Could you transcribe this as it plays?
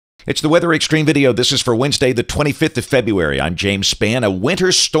It's the Weather Extreme video. This is for Wednesday, the 25th of February. I'm James Spann. A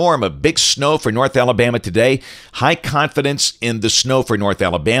winter storm of big snow for North Alabama today. High confidence in the snow for North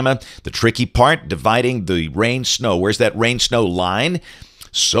Alabama. The tricky part, dividing the rain-snow. Where's that rain-snow line?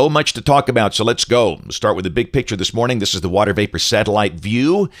 So much to talk about, so let's go. We'll start with the big picture this morning. This is the water vapor satellite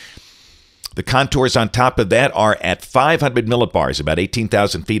view. The contours on top of that are at 500 millibars, about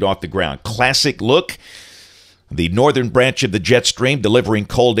 18,000 feet off the ground. Classic look. The northern branch of the jet stream delivering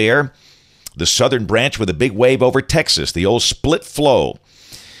cold air. The southern branch with a big wave over Texas, the old split flow.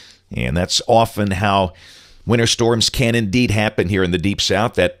 And that's often how winter storms can indeed happen here in the Deep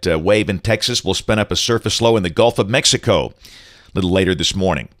South. That wave in Texas will spin up a surface low in the Gulf of Mexico a little later this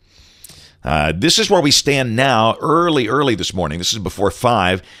morning. This is where we stand now, early this morning. This is before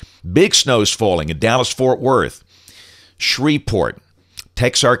 5. Big snow's falling in Dallas-Fort Worth, Shreveport,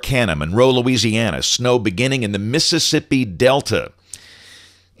 Texarkana, Monroe, Louisiana. Snow beginning in the Mississippi Delta.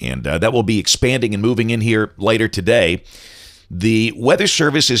 And that will be expanding and moving in here later today. The Weather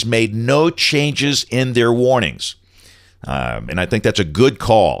Service has made no changes in their warnings. And I think that's a good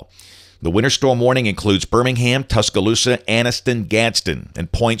call. The winter storm warning includes Birmingham, Tuscaloosa, Anniston, Gadsden,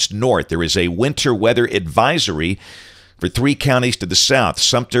 and points north. There is a winter weather advisory for 3 counties to the south,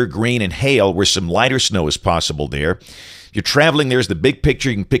 Sumter, Greene, and Hale, where some lighter snow is possible there. If you're traveling, there's the big picture.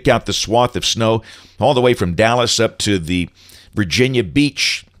 You can pick out the swath of snow all the way from Dallas up to the Virginia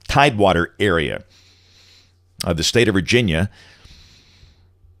Beach Tidewater area of the state of Virginia.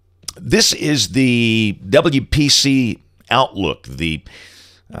 This is the WPC outlook, the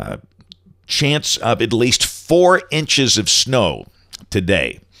chance of at least 4 inches of snow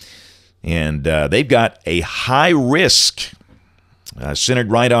today. And they've got a high risk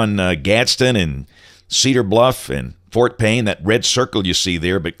centered right on Gadsden and Cedar Bluff and Fort Payne, that red circle you see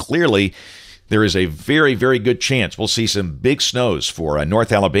there. But clearly, there is a very, very good chance we'll see some big snows for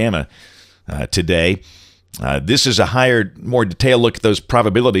North Alabama today. This is a higher, more detailed look at those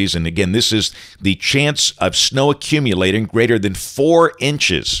probabilities. And again, this is the chance of snow accumulating greater than 4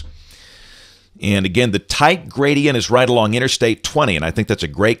 inches. And again, the tight gradient is right along Interstate 20, and I think that's a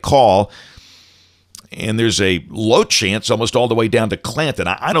great call. And there's a low chance almost all the way down to Clanton.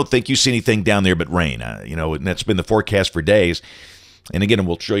 I don't think you see anything down there but rain. And that's been the forecast for days. And again,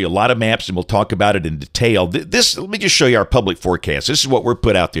 we'll show you a lot of maps, and we'll talk about it in detail. Let me just show you our public forecast. This is what we're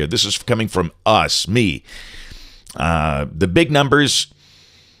put out there. This is coming from us, me. The big numbers,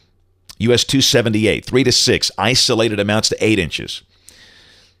 US 278, 3 to 6, isolated amounts to 8 inches.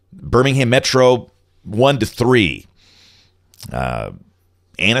 Birmingham Metro, 1 to 3.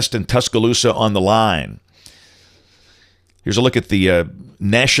 Anniston, Tuscaloosa on the line. Here's a look at the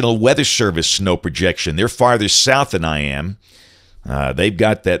National Weather Service snow projection. They're farther south than I am. They've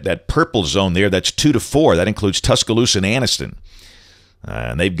got that purple zone there. That's 2 to 4. That includes Tuscaloosa and Anniston.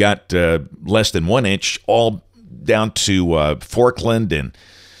 And they've got less than 1 inch all down to Forkland and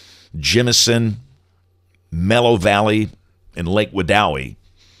Jemison, Mellow Valley, and Lake Wedowee.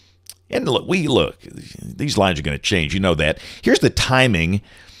 And look, these lines are going to change. You know that. Here's the timing.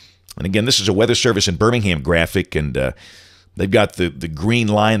 And again, this is a Weather Service in Birmingham graphic. And they've got the green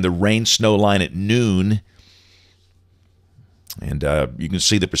line, the rain-snow line at noon. And you can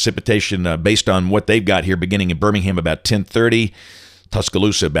see the precipitation based on what they've got here, beginning in Birmingham about 10:30,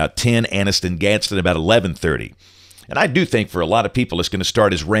 Tuscaloosa about 10, Anniston, Gadsden about 11:30. And I do think for a lot of people it's going to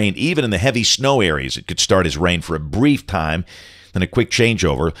start as rain. Even in the heavy snow areas, it could start as rain for a brief time. Then a quick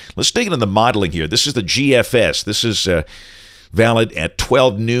changeover. Let's dig into the modeling here. This is the GFS. This is valid at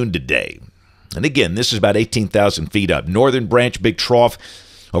 12 noon today. And again, this is about 18,000 feet up. Northern branch, big trough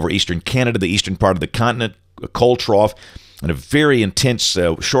over eastern Canada, the eastern part of the continent, a cold trough, and a very intense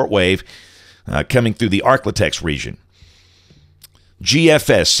short wave coming through the Arklatex region.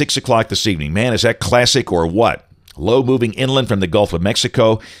 GFS, 6 o'clock this evening. Man, is that classic or what? Low moving inland from the Gulf of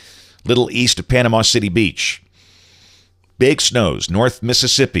Mexico, little east of Panama City Beach. Big snows, North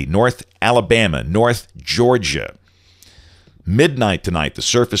Mississippi, North Alabama, North Georgia. Midnight tonight, the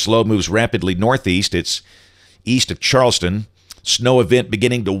surface low moves rapidly northeast. It's east of Charleston. Snow event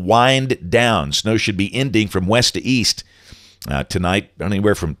beginning to wind down. Snow should be ending from west to east tonight,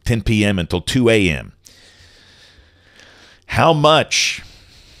 anywhere from 10 p.m. until 2 a.m. How much?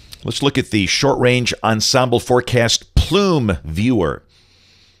 Let's look at the short-range ensemble forecast plume viewer.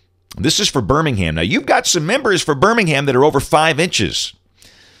 This is for Birmingham. Now, you've got some members for Birmingham that are over 5 inches.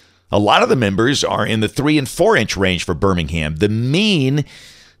 A lot of the members are in the 3 and 4 inch range for Birmingham. The mean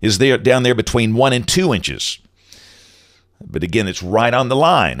is there down there between 1 and 2 inches. But again, it's right on the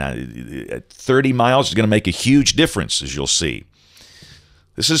line. At 30 miles is going to make a huge difference, as you'll see.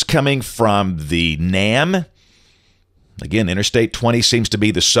 This is coming from the NAM Again, Interstate 20 seems to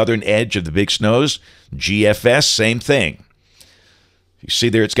be the southern edge of the big snows. GFS, same thing. You see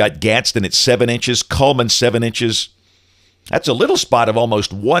there, it's got Gadsden at 7 inches, Cullman 7 inches. That's a little spot of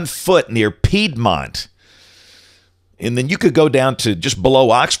almost 1 foot near Piedmont. And then you could go down to just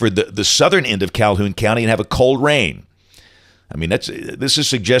below Oxford, the southern end of Calhoun County, and have a cold rain. I mean, this is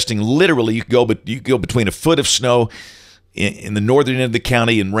suggesting literally you could go between a foot of snow in the northern end of the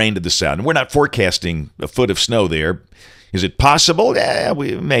county and rain to the south. And we're not forecasting a foot of snow there. Is it possible? Yeah,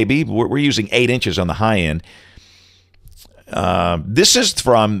 maybe. We're using 8 inches on the high end. This is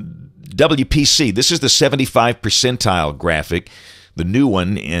from WPC. This is the 75 percentile graphic, the new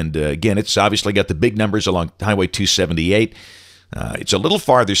one. And again, it's obviously got the big numbers along Highway 278. It's a little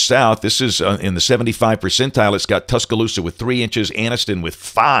farther south. This is in the 75 percentile. It's got Tuscaloosa with 3 inches, Anniston with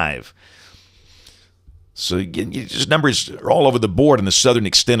 5. So again, just numbers are all over the board in the southern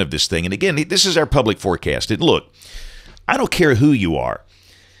extent of this thing. And again, this is our public forecast. And look, I don't care who you are.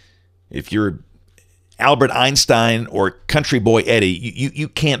 If you're Albert Einstein or Country Boy Eddie, you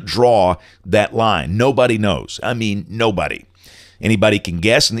can't draw that line. Nobody knows. I mean, nobody. Anybody can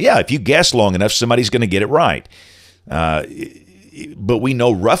guess. And yeah, if you guess long enough, somebody's going to get it right. But we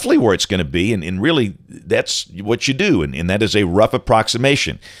know roughly where it's going to be, and really that's what you do, and that is a rough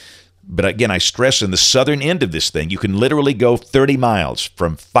approximation. But again, I stress in the southern end of this thing, you can literally go 30 miles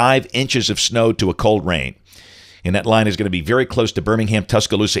from 5 inches of snow to a cold rain. And that line is going to be very close to Birmingham,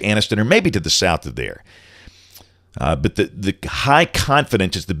 Tuscaloosa, Anniston, or maybe to the south of there. But the high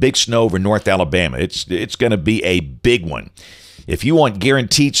confidence is the big snow over North Alabama. It's going to be a big one. If you want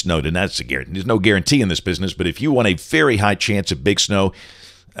guaranteed snow, then that's a guarantee. There's no guarantee in this business, but if you want a very high chance of big snow,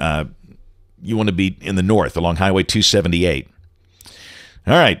 you want to be in the north along Highway 278.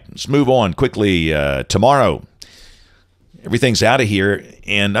 All right, let's move on quickly. Tomorrow, everything's out of here,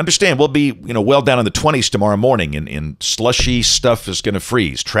 and understand we'll be well down in the 20s tomorrow morning, and slushy stuff is going to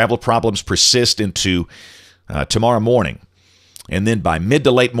freeze. Travel problems persist into tomorrow morning, and then by mid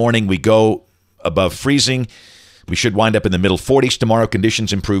to late morning we go above freezing. We should wind up in the middle 40s tomorrow.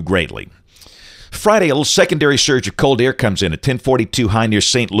 Conditions improve greatly. Friday, a little secondary surge of cold air comes in at 1042 high near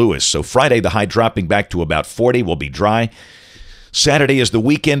St. Louis. So Friday, the high dropping back to about 40 will be dry. Saturday, as the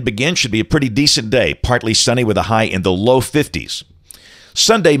weekend begins, should be a pretty decent day. Partly sunny with a high in the low 50s.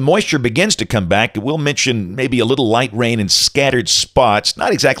 Sunday, moisture begins to come back. We'll mention maybe a little light rain in scattered spots.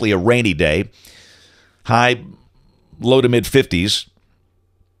 Not exactly a rainy day. High, low to mid 50s.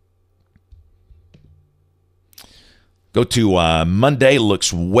 Go to Monday,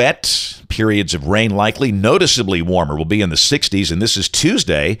 looks wet, periods of rain likely, noticeably warmer, will be in the 60s, and this is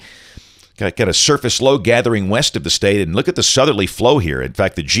Tuesday. Got a surface low gathering west of the state, and look at the southerly flow here. In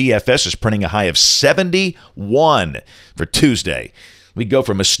fact, the GFS is printing a high of 71 for Tuesday. We go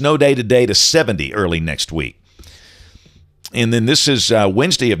from a snow day today to 70 early next week. And then this is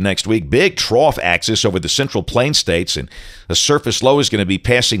Wednesday of next week, big trough axis over the central plain states, and a surface low is going to be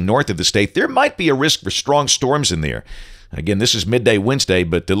passing north of the state. There might be a risk for strong storms in there. Again, this is midday Wednesday,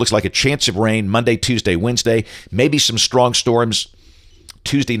 but it looks like a chance of rain Monday, Tuesday, Wednesday, maybe some strong storms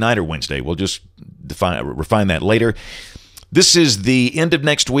Tuesday night or Wednesday. We'll just refine that later. This is the end of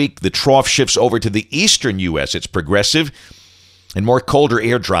next week. The trough shifts over to the eastern U.S. It's progressive, and more colder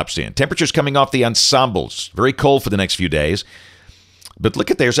air drops in. Temperatures coming off the ensembles. Very cold for the next few days. But look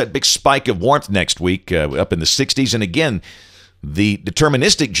at there's that big spike of warmth next week up in the 60s. And again, the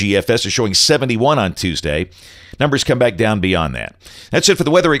deterministic GFS is showing 71 on Tuesday. Numbers come back down beyond that. That's it for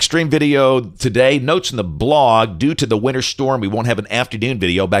the Weather Xtreme video today. Notes in the blog. Due to the winter storm, we won't have an afternoon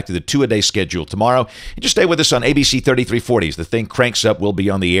video. Back to the 2-a-day schedule tomorrow. And just stay with us on ABC 3340. As the thing cranks up, we'll be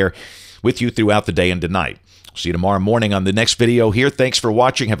on the air with you throughout the day and tonight. See you tomorrow morning on the next video here. Thanks for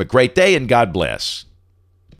watching. Have a great day, and God bless.